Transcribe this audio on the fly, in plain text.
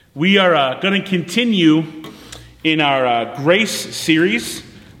We are going to continue in our Grace series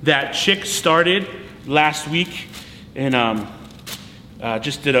that Chick started last week, and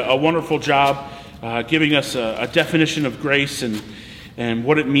just did a wonderful job giving us a definition of grace and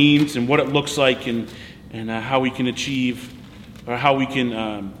what it means and what it looks like and how we can achieve or how we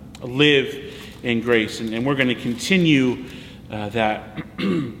can live in grace. And we're going to continue that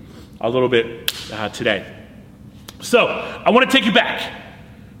a little bit today. So I want to take you back.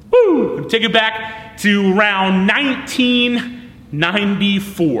 Take it back to around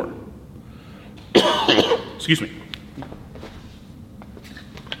 1994. Excuse me.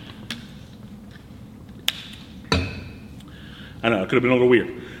 I know, it could have been a little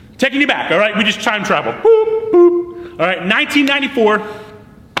weird. Taking you back, all right? We just time travel. Boop, boop. All right, 1994.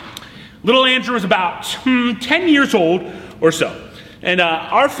 Little Andrew was about 10 years old or so. And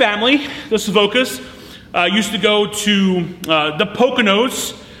our family, the Savocas, used to go to the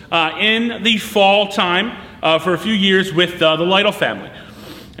Poconos in the fall time for a few years with the Lytle family.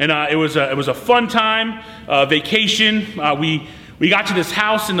 And it was a fun time, vacation. We got to this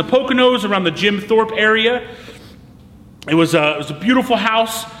house in the Poconos around the Jim Thorpe area. It was a beautiful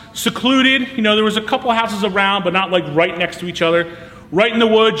house, secluded. You know, there was a couple of houses around, but not like right next to each other. Right in the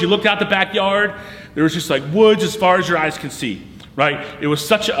woods, you looked out the backyard. There was just like woods as far as your eyes could see, right? It was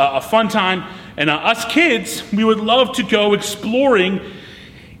such a fun time. And us kids, we would love to go exploring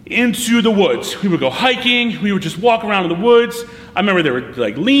into the woods. We would go hiking. We would just walk around in the woods. I remember there were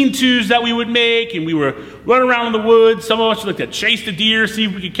like lean-tos that we would make, and we would run around in the woods. Some of us would like to chase the deer, see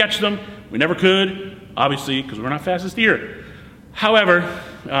if we could catch them. We never could, obviously, because we're not fast as deer. However,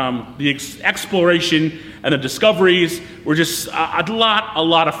 the exploration and the discoveries were just a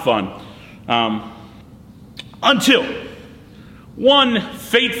lot of fun. Until one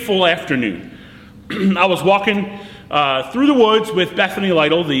fateful afternoon, I was walking through the woods with Bethany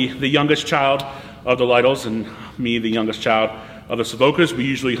Lytle, the youngest child of the Lytles, and me, the youngest child of the Savocas. We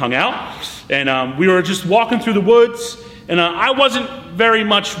usually hung out, and we were just walking through the woods, and I wasn't very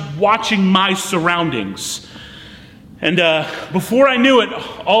much watching my surroundings. And before I knew it,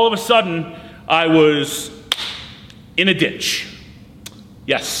 all of a sudden, I was in a ditch.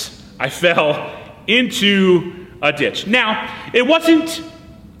 Yes, I fell into a ditch. Now, it wasn't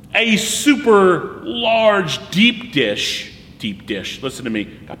a super large, deep dish. Listen to me.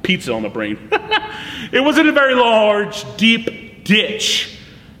 Got pizza on the brain. It wasn't a very large, deep ditch.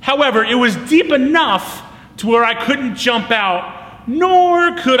 However, it was deep enough to where I couldn't jump out,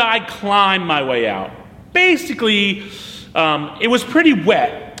 nor could I climb my way out. Basically, it was pretty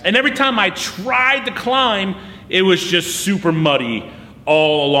wet. And every time I tried to climb, it was just super muddy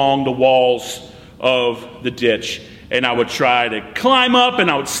all along the walls of the ditch. And I would try to climb up, and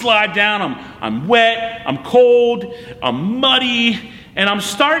I would slide down. I'm wet, I'm cold, I'm muddy, and I'm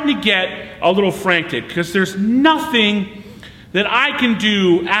starting to get a little frantic because there's nothing that I can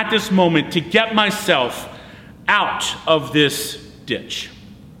do at this moment to get myself out of this ditch.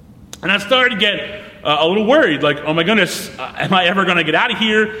 And I started to get a little worried, like, oh my goodness, am I ever going to get out of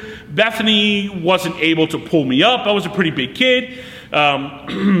here? Bethany wasn't able to pull me up. I was a pretty big kid,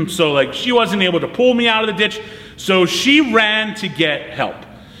 so like she wasn't able to pull me out of the ditch. So she ran to get help.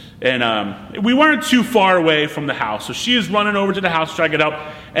 And we weren't too far away from the house. So she is running over to the house to try to get help.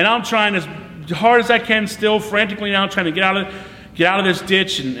 And I'm trying as hard as I can, still frantically now, trying to get out of this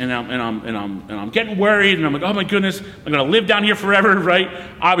ditch. And I'm getting worried. And I'm like, oh my goodness, I'm going to live down here forever, right?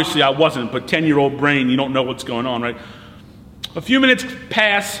 Obviously I wasn't, but 10-year-old brain, you don't know what's going on, right? A few minutes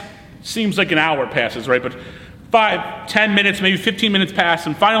pass. Seems like an hour passes, right? But 5, 10 minutes, maybe 15 minutes pass.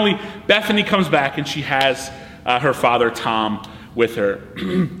 And finally, Bethany comes back, and she has her father, Tom, with her.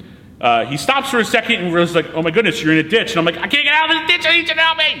 He stops for a second and was like, oh my goodness, you're in a ditch. And I'm like, I can't get out of the ditch, I need you to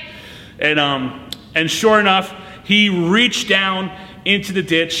help me. And sure enough, he reached down into the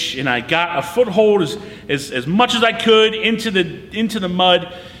ditch, and I got a foothold as much as I could into the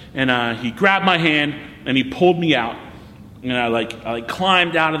mud, and he grabbed my hand, and he pulled me out. And I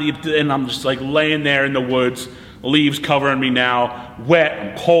climbed out of and I'm just like laying there in the woods, leaves covering me now, wet,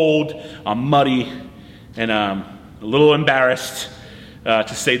 I'm cold, I'm muddy, and a little embarrassed,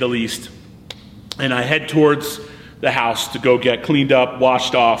 to say the least. And I head towards the house to go get cleaned up,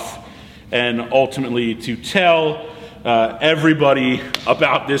 washed off, and ultimately to tell everybody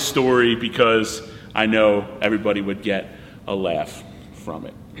about this story because I know everybody would get a laugh from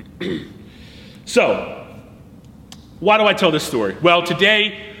it. So, why do I tell this story? Well,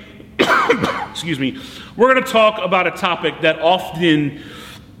 today, excuse me, we're going to talk about a topic that often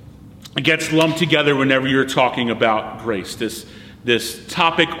gets lumped together whenever you're talking about grace. This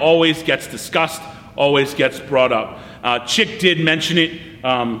topic always gets discussed, always gets brought up. Chick did mention it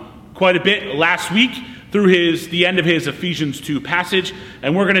quite a bit last week through the end of his Ephesians 2 passage,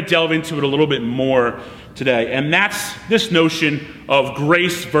 and we're going to delve into it a little bit more today. And that's this notion of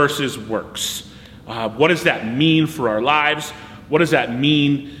grace versus works. What does that mean for our lives? What does that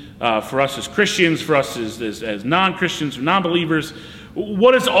mean for us as Christians, for us as non-Christians or non-believers?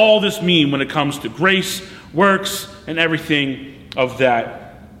 What does all this mean when it comes to grace, works, and everything of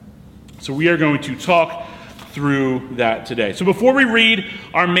that? So we are going to talk through that today. So before we read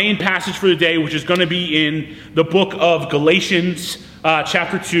our main passage for the day, which is going to be in the book of Galatians,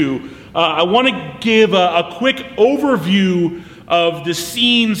 chapter 2, I want to give a quick overview of the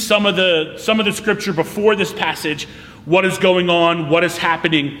scene, some of the scripture before this passage, what is going on, what is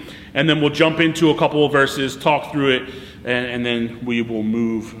happening, and then we'll jump into a couple of verses, talk through it, and then we will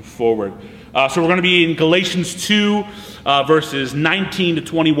move forward. So we're going to be in Galatians 2, verses 19 to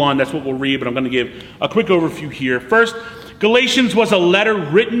 21. That's what we'll read, but I'm going to give a quick overview here. First, Galatians was a letter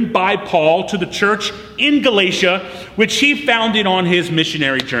written by Paul to the church in Galatia, which he founded on his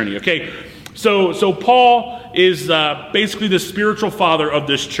missionary journey. Okay, so Paul is basically the spiritual father of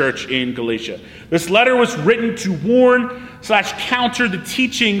this church in Galatia. This letter was written to warn / counter the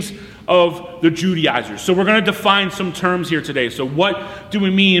teachings of the Judaizers. So we're going to define some terms here today. So what do we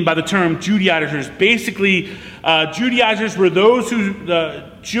mean by the term Judaizers? Basically, Judaizers were those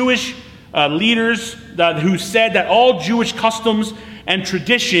Jewish leaders who said that all Jewish customs and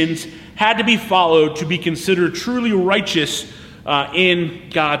traditions had to be followed to be considered truly righteous in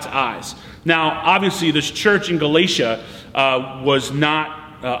God's eyes. Now, obviously, this church in Galatia was not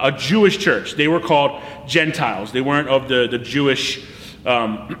a Jewish church. They were called Gentiles. They weren't of the Jewish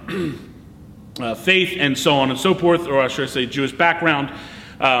faith and so on and so forth, or should I say Jewish background.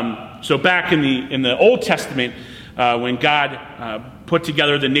 So back in the Old Testament, when God put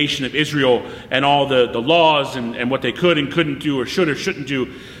together the nation of Israel and all the laws and what they could and couldn't do or should or shouldn't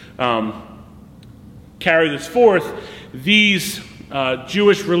do, carry this forth, these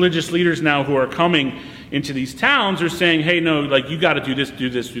Jewish religious leaders now who are coming into these towns are saying, hey, no, like you got to do this, do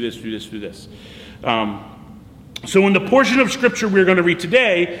this, do this, do this, do this. So in the portion of Scripture we're going to read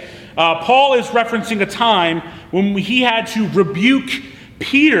today, Paul is referencing a time when he had to rebuke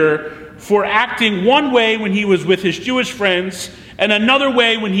Peter for acting one way when he was with his Jewish friends and another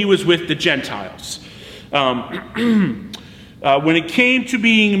way when he was with the Gentiles. When it came to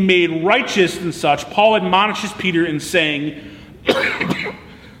being made righteous and such, Paul admonishes Peter in saying,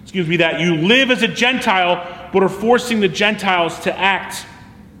 that you live as a Gentile but are forcing the Gentiles to act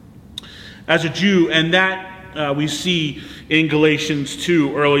as a Jew, and that we see in Galatians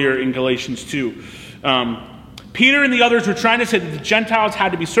 2, earlier in Galatians 2. Peter and the others were trying to say that the Gentiles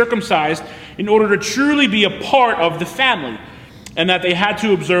had to be circumcised in order to truly be a part of the family, and that they had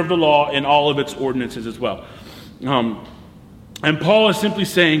to observe the law in all of its ordinances as well. And Paul is simply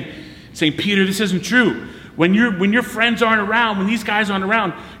saying, Peter, this isn't true. When your friends aren't around, when these guys aren't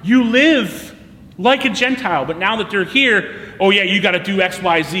around, you live like a Gentile. But now that they're here, oh yeah, you got to do X,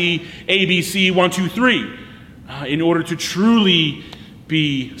 Y, Z, A, B, C, 1, 2, 3, in order to truly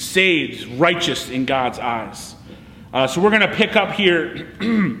be saved, righteous in God's eyes. So we're going to pick up here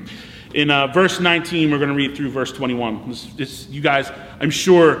in verse 19. We're going to read through verse 21. You guys, I'm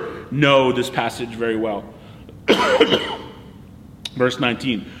sure, know this passage very well. Verse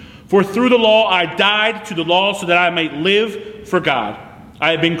 19. For through the law I died to the law so that I might live for God.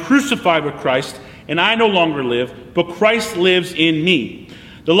 I have been crucified with Christ, and I no longer live, but Christ lives in me.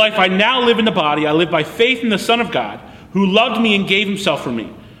 The life I now live in the body, I live by faith in the Son of God, who loved me and gave himself for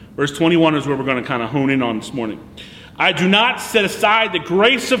me. Verse 21 is where we're going to kind of hone in on this morning. I do not set aside the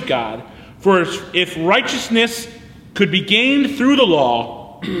grace of God, for if righteousness could be gained through the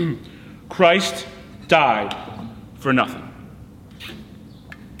law, Christ died for nothing.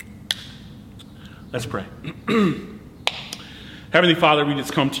 Let's pray. Heavenly Father, we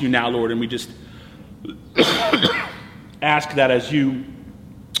just come to you now, Lord, and we just ask that as you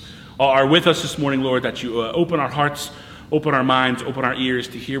are with us this morning, Lord, that you open our hearts, open our minds, open our ears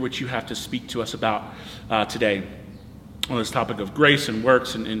to hear what you have to speak to us about today on this topic of grace and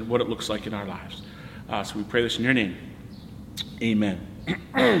works and what it looks like in our lives. So we pray this in your name. Amen.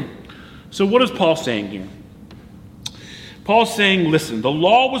 So what is Paul saying here? Paul's saying, listen, the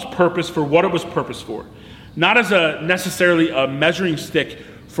law was purposed for what it was purposed for, not as necessarily a measuring stick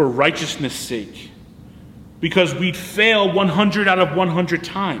for righteousness' sake, because we'd fail 100 out of 100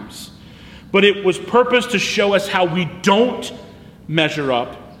 times. But it was purposed to show us how we don't measure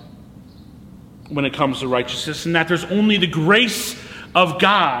up when it comes to righteousness, and that there's only the grace of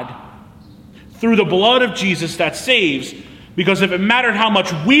God through the blood of Jesus that saves, because if it mattered how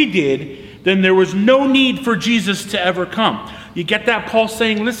much we did, then there was no need for Jesus to ever come. You get that? Paul's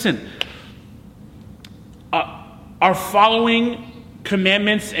saying, listen, are following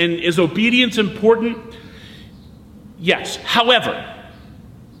commandments and is obedience important? Yes. However,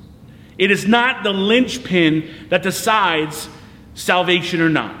 it is not the linchpin that decides salvation or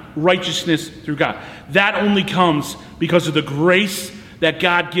not, righteousness through God. That only comes because of the grace that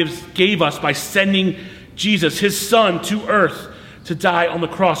God gave us by sending Jesus, his son, to earth to die on the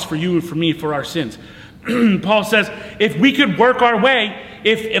cross for you and for me, for our sins. Paul says, if we could work our way,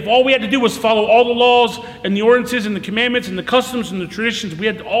 if all we had to do was follow all the laws and the ordinances and the commandments and the customs and the traditions,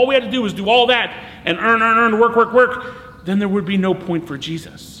 all we had to do was do all that and earn, work, then there would be no point for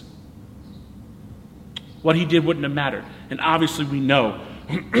Jesus. What he did wouldn't have mattered. And obviously we know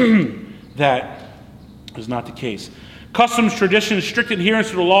that is not the case. Customs, traditions, strict adherence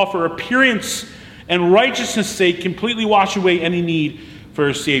to the law for appearance and righteousness' sake completely wash away any need for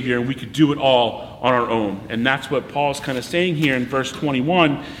a Savior, and we could do it all on our own. And that's what Paul's kind of saying here in verse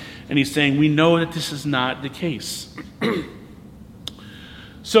 21. And he's saying, we know that this is not the case.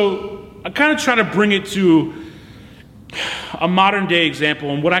 So I kind of try to bring it to a modern day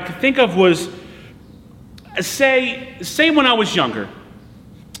example. And what I could think of was, say when I was younger,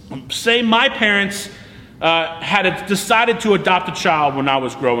 say my parents had decided to adopt a child when I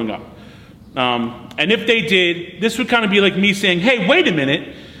was growing up. And if they did, this would kind of be like me saying, hey, wait a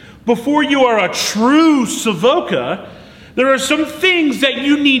minute. Before you are a true Savoca, there are some things that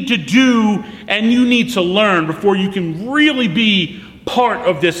you need to do and you need to learn before you can really be part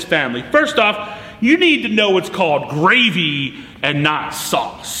of this family. First off, you need to know what's called gravy and not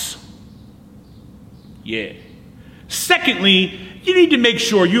sauce. Yeah. Secondly, you need to make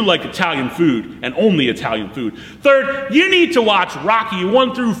sure you like Italian food and only Italian food. Third, you need to watch Rocky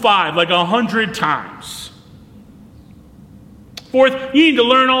 1 through 5 like 100 times. Fourth, you need to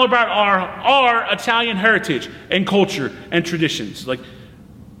learn all about our Italian heritage and culture and traditions. Like,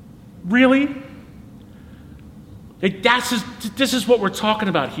 really? Like, this is what we're talking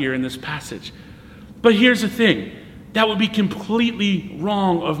about here in this passage. But here's the thing. That would be completely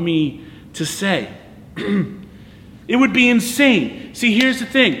wrong of me to say. It would be insane. See, here's the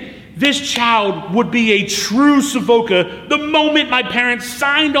thing. This child would be a true Savoca the moment my parents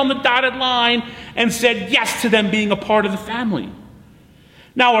signed on the dotted line and said yes to them being a part of the family.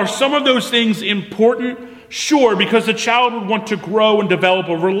 Now, are some of those things important? Sure, because the child would want to grow and develop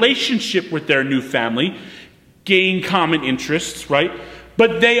a relationship with their new family, gain common interests, right?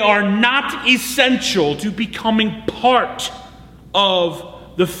 But they are not essential to becoming part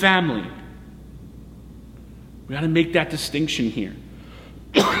of the family. We got to make that distinction here.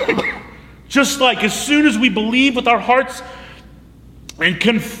 Just like as soon as we believe with our hearts and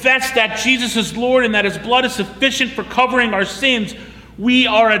confess that Jesus is Lord and that his blood is sufficient for covering our sins, we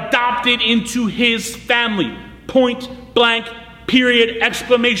are adopted into his family. Point blank, period,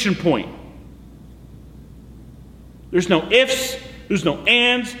 exclamation point. There's no ifs, there's no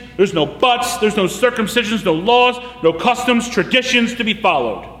ands, there's no buts, there's no circumcisions, no laws, no customs, traditions to be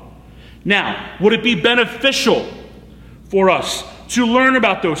followed. Now, would it be beneficial for us to learn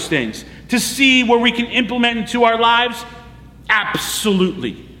about those things, to see where we can implement into our lives?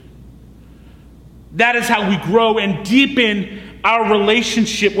 Absolutely. That is how we grow and deepen our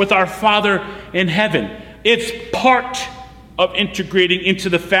relationship with our Father in heaven. It's part of integrating into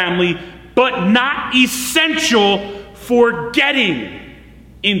the family, but not essential for getting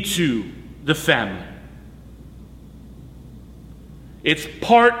into the family. It's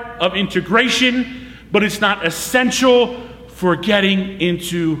part of integration, but it's not essential for getting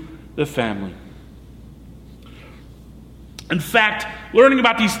into the family. In fact, learning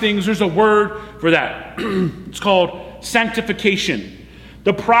about these things, there's a word for that. It's called sanctification.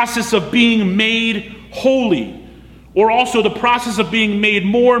 The process of being made holy, or also the process of being made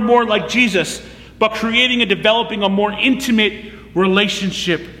more and more like Jesus, but creating and developing a more intimate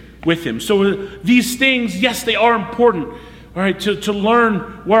relationship with him. So these things, yes, they are important. All right, to learn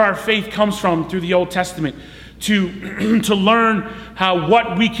where our faith comes from through the Old Testament, to learn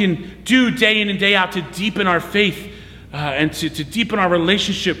what we can do day in and day out to deepen our faith and to deepen our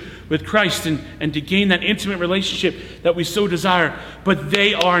relationship with Christ and to gain that intimate relationship that we so desire. But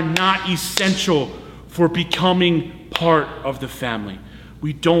they are not essential for becoming part of the family.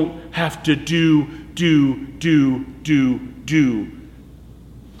 We don't have to do to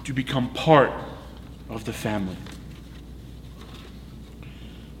become part of the family.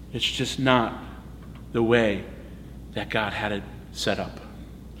 It's just not the way that God had it set up.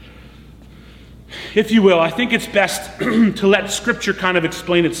 If you will, I think it's best to let Scripture kind of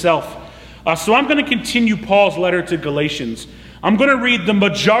explain itself. So I'm going to continue Paul's letter to Galatians. I'm going to read the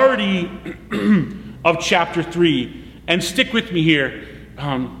majority of chapter 3, And stick with me here.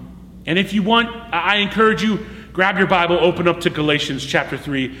 And if you want, I encourage you, grab your Bible, open up to Galatians chapter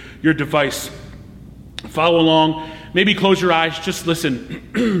 3, your device. Follow along. Maybe close your eyes. Just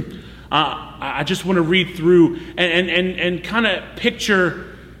listen. I just want to read through and kind of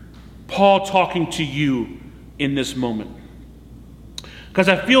picture Paul talking to you in this moment, because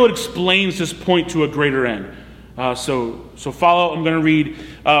I feel it explains this point to a greater end. So follow. I'm going to read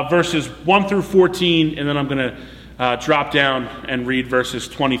verses 1 through 14, and then I'm going to drop down and read verses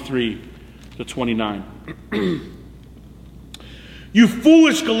 23 to 29. You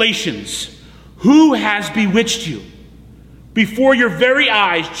foolish Galatians, who has bewitched you? Before your very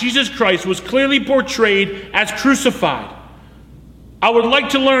eyes, Jesus Christ was clearly portrayed as crucified. I would like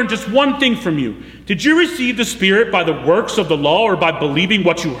to learn just one thing from you. Did you receive the Spirit by the works of the law or by believing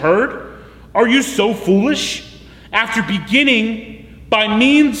what you heard? Are you so foolish? After beginning by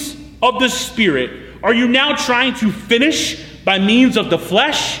means of the Spirit, are you now trying to finish by means of the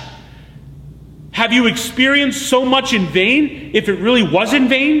flesh? Have you experienced so much in vain, if it really was in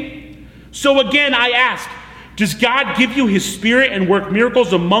vain? So again, I ask, does God give you his Spirit and work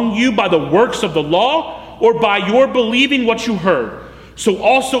miracles among you by the works of the law or by your believing what you heard? So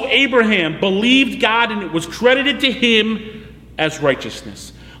also Abraham believed God, and it was credited to him as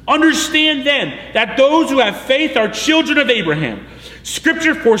righteousness. Understand then that those who have faith are children of Abraham.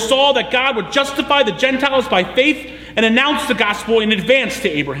 Scripture foresaw that God would justify the Gentiles by faith and announce the gospel in advance to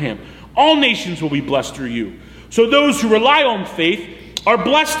Abraham. All nations will be blessed through you. So those who rely on faith are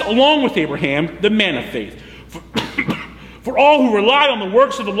blessed along with Abraham, the man of faith. For all who rely on the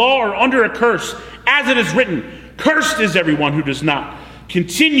works of the law are under a curse, as it is written, cursed is everyone who does not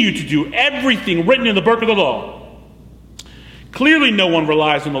continue to do everything written in the book of the law. Clearly no one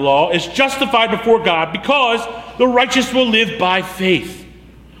relies on the law is justified before God, because the righteous will live by faith.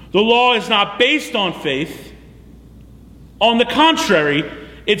 The law is not based on faith. On the contrary,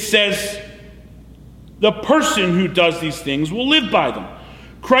 it says the person who does these things will live by them.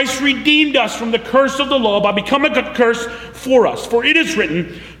 Christ redeemed us from the curse of the law by becoming a curse for us. For it is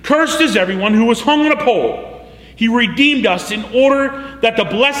written, cursed is everyone who was hung on a pole. He redeemed us in order that the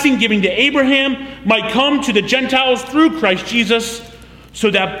blessing given to Abraham might come to the Gentiles through Christ Jesus,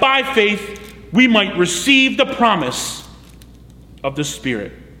 so that by faith we might receive the promise of the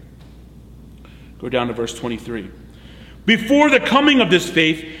Spirit. Go down to verse 23. Before the coming of this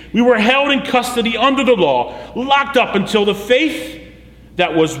faith, we were held in custody under the law, locked up until the faith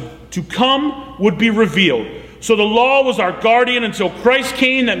that was to come would be revealed. So the law was our guardian until Christ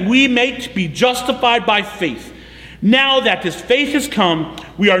came, that we might be justified by faith. Now that this faith has come,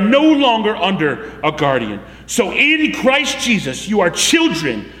 we are no longer under a guardian. So in Christ Jesus, you are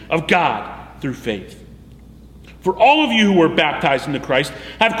children of God through faith. For all of you who were baptized into Christ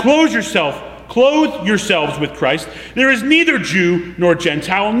have clothed yourselves with Christ. There is neither Jew nor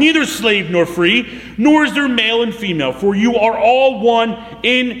Gentile, neither slave nor free, nor is there male and female, for you are all one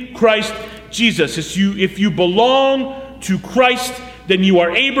in Christ Jesus. If you belong to Christ, then you are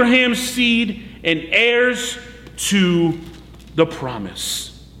Abraham's seed and heirs to the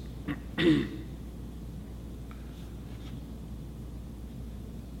promise.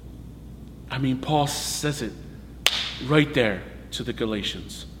 Paul says it right there to the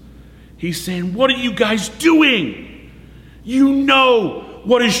Galatians. He's saying, what are you guys doing? You know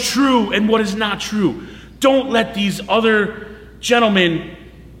what is true and what is not true. Don't let these other gentlemen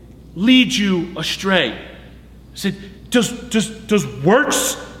lead you astray. He said, does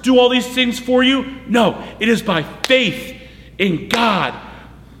works do all these things for you? No, it is by faith in God,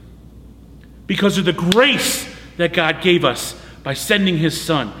 because of the grace that God gave us by sending his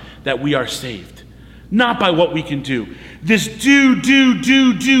Son, that we are saved. Not by what we can do. This do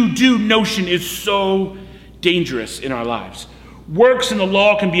notion is so dangerous in our lives. Works in the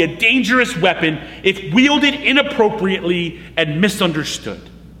law can be a dangerous weapon if wielded inappropriately and misunderstood.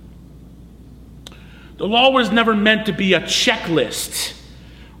 The law was never meant to be a checklist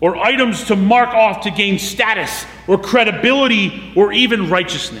or items to mark off to gain status or credibility or even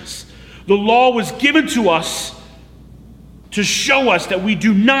righteousness. The law was given to us to show us that we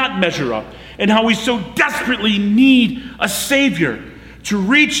do not measure up, and how we so desperately need a Savior to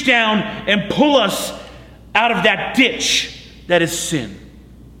reach down and pull us out of that ditch that is sin.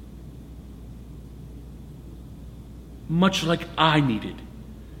 Much like I needed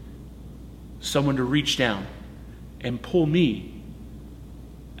someone to reach down and pull me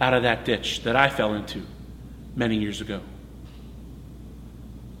out of that ditch that I fell into many years ago.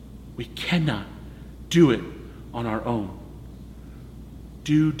 We cannot do it on our own.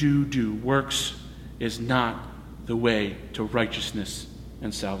 Do. Works is not the way to righteousness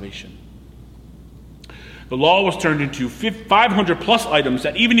and salvation. the law was turned into 500 plus items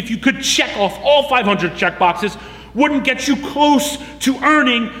that even if you could check off all 500 check boxes, wouldn't get you close to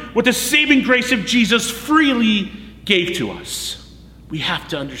earning what the saving grace of Jesus freely gave to us. We have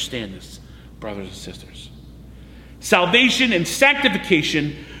to understand this, brothers and sisters. Salvation and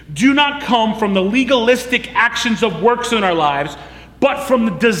sanctification do not come from the legalistic actions of works in our lives, but from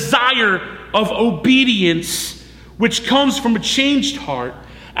the desire of obedience, which comes from a changed heart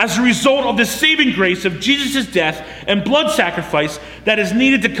as a result of the saving grace of Jesus' death and blood sacrifice that is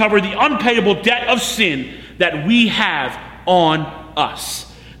needed to cover the unpayable debt of sin that we have on us.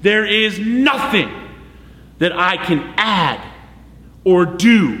 There is nothing that I can add or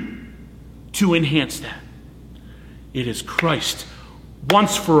do to enhance that. It is Christ,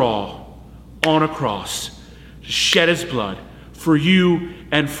 once for all, on a cross, to shed his blood for you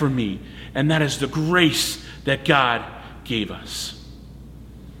and for me. And that is the grace that God gave us.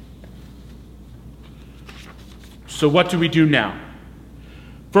 So what do we do now?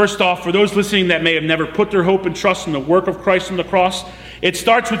 First off, for those listening that may have never put their hope and trust in the work of Christ on the cross, it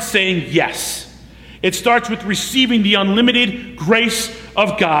starts with saying yes. It starts with receiving the unlimited grace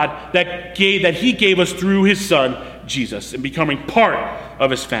of God that he gave us through his Son, Jesus, and becoming part of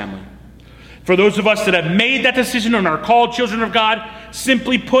his family. For those of us that have made that decision and are called children of God,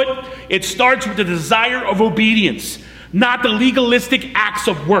 simply put, it starts with the desire of obedience, not the legalistic acts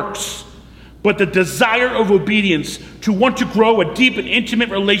of works, but the desire of obedience to want to grow a deep and intimate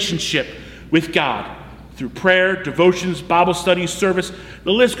relationship with God through prayer, devotions, Bible study, service.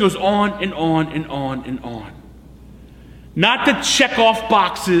 The list goes on and on and on and on. Not to check off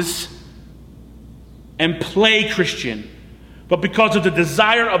boxes and play Christian, but because of the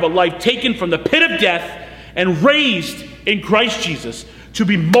desire of a life taken from the pit of death and raised in Christ Jesus to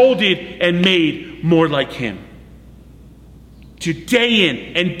be molded and made more like him. To day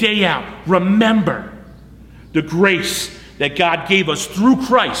in and day out, remember the grace that God gave us through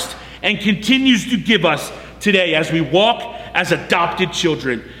Christ and continues to give us today as we walk as adopted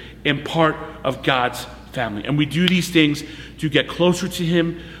children and part of God's family. And we do these things to get closer to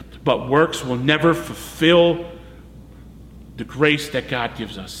him, but works will never fulfill the grace that God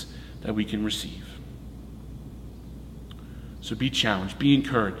gives us that we can receive. So be challenged, be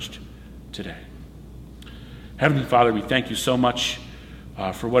encouraged today. Heavenly Father, we thank you so much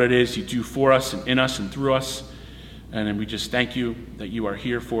for what it is you do for us and in us and through us. And then we just thank you that you are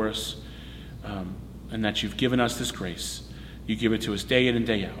here for us and that you've given us this grace. You give it to us day in and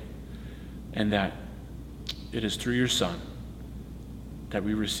day out. And that it is through your Son that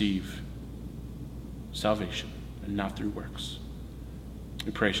we receive salvation and not through works.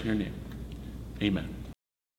 We praise in your name. Amen.